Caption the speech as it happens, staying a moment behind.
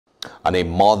And a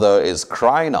mother is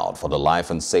crying out for the life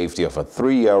and safety of a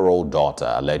 3-year-old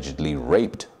daughter allegedly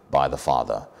raped by the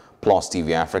father. Plus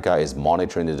TV Africa is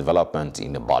monitoring the development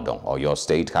in Ibadan, or your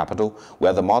state capital,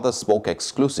 where the mother spoke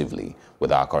exclusively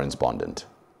with our correspondent.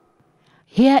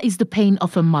 Here is the pain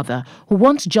of a mother who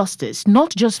wants justice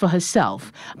not just for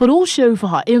herself, but also for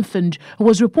her infant who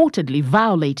was reportedly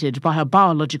violated by her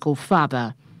biological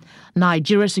father.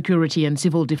 Nigeria Security and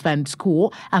Civil Defense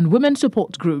Corps and women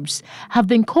support groups have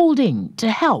been called in to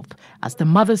help as the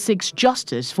mother seeks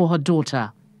justice for her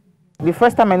daughter. The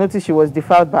first time I noticed she was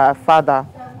defiled by her father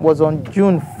was on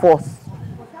June 4th,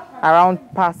 around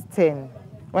past 10,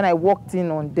 when I walked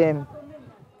in on them.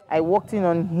 I walked in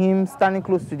on him standing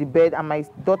close to the bed, and my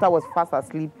daughter was fast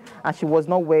asleep and she was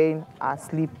not wearing her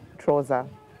sleep trouser.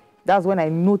 That's when I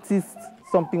noticed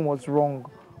something was wrong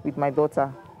with my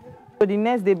daughter. So the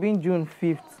next day, being June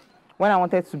 5th, when I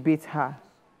wanted to bathe her,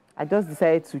 I just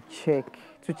decided to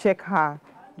check her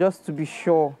just to be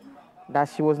sure that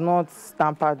she was not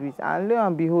tampered with. And lo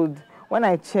and behold, when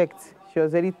I checked, she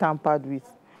was already tampered with.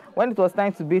 When it was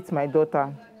time to bathe my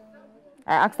daughter,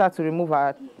 I asked her to remove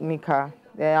her knicker.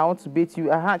 Then I want to bathe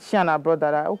you. She and her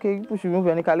brother, okay, you should remove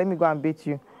your knicker, let me go and bathe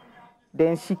you.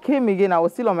 Then she came again, I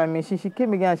was still on my machine. She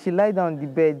came again and she lied down on the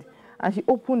bed and she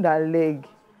opened her leg.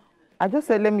 I just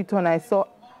said, let me turn. I saw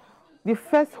the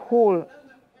first hole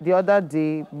the other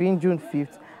day, being June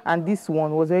 5th, and this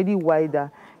one was already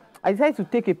wider. I decided to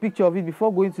take a picture of it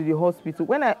before going to the hospital.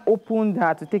 When I opened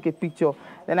her to take a picture,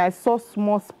 then I saw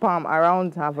small sperm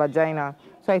around her vagina.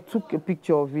 So I took a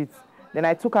picture of it. Then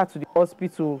I took her to the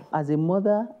hospital. As a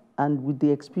mother, and with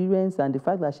the experience and the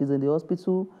fact that she's in the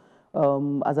hospital,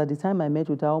 as at the time I met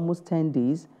with her, almost 10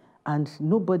 days, and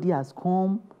nobody has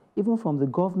come, even from the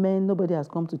government, nobody has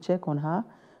come to check on her.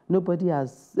 Nobody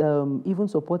has even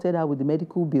supported her with the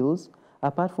medical bills,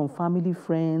 apart from family,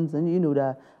 friends, and,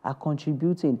 that are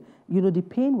contributing. The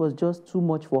pain was just too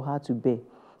much for her to bear.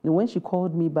 And when she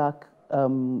called me back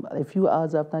a few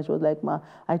hours after, she was like, Ma,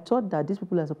 I thought that these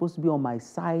people are supposed to be on my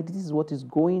side. This is what is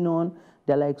going on.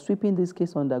 They're like sweeping this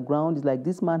case on the ground. It's like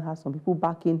this man has some people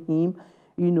backing him.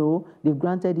 They've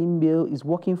granted him bail. He's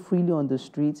walking freely on the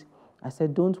street. I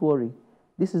said, don't worry.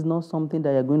 This is not something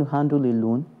that you're going to handle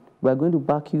alone. We're going to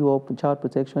back you up with Child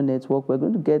Protection Network.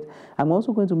 I'm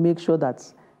also going to make sure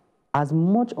that as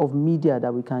much of media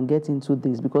that we can get into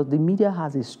this, because the media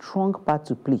has a strong part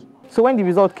to play. So when the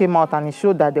result came out and it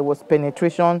showed that there was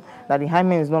penetration, that the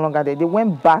hymen is no longer there, they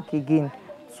went back again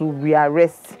to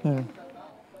rearrest him.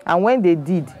 And when they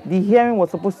did, the hearing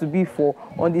was supposed to be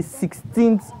on the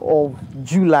 16th of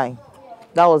July.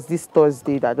 That was this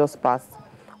Thursday that just passed.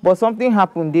 But something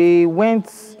happened. They went,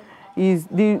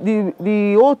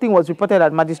 the whole thing was reported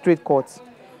at magistrate court.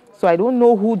 So I don't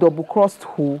know who double-crossed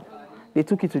who. They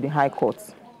took it to the High Court.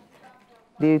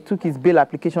 They took his bail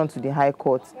application to the High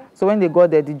Court. So when they got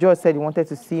there, the judge said he wanted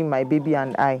to see my baby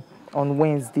and I on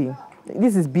Wednesday.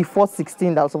 This is before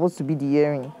 16 that was supposed to be the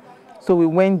hearing. So we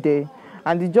went there,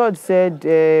 and the judge said,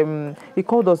 he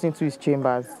called us into his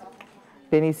chambers.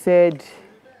 Then he said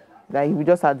that he would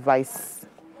just advise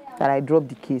that I drop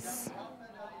the case.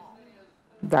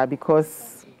 That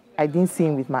because I didn't see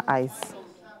him with my eyes,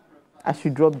 I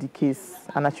should drop the case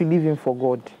and I should leave him for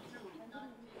God.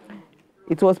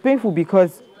 It was painful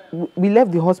because we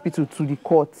left the hospital to the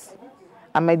court,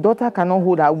 and my daughter cannot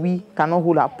hold her wee, cannot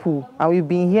hold her poo. And we've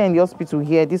been here in the hospital,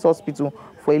 this hospital,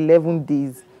 for 11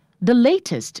 days. The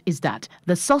latest is that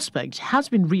the suspect has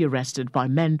been rearrested by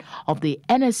men of the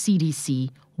NSCDC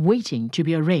waiting to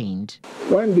be arraigned.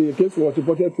 When the case was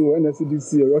reported to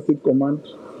NSCDC, Oyo State Command,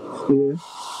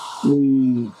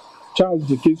 we charged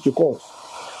the case to court.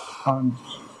 And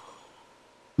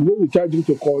when we charged him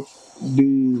to court,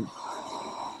 the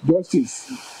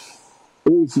justice,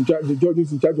 who is in charge, the judge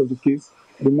is in charge of the case,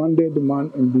 remanded the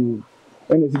man in the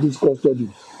NSCDC custody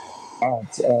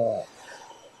at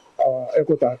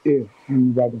Ekota A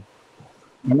in Ibadan.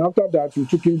 And after that, we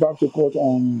took him back to court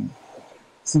on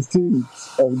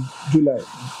 16th of July,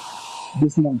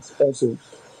 this month also.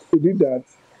 We did that.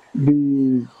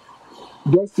 The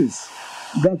justice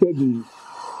granted the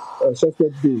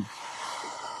suspect bail.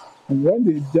 And when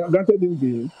they granted him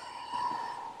bail,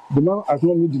 the man has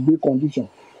not met the bail condition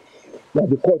that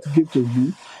the court gave to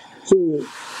him. So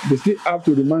they still have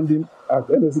to remand him at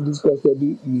NSCDC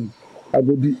custody in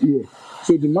Agodi here.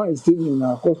 So the man is still in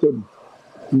our custody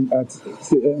at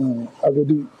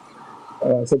Agodi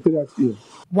Secretariat here.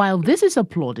 While this is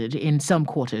applauded in some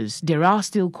quarters, there are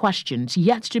still questions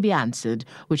yet to be answered,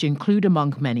 which include,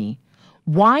 among many,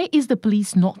 why is the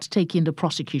police not taking the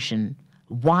prosecution?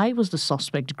 Why was the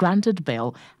suspect granted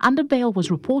bail, and the bail was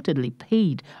reportedly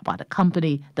paid by the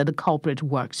company that the culprit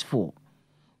works for?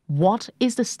 What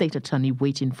is the state attorney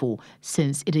waiting for,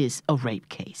 since it is a rape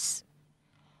case?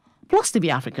 Plus TV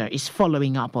Africa is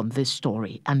following up on this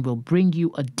story and will bring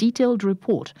you a detailed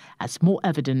report as more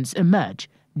evidence emerge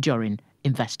during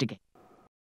investigation.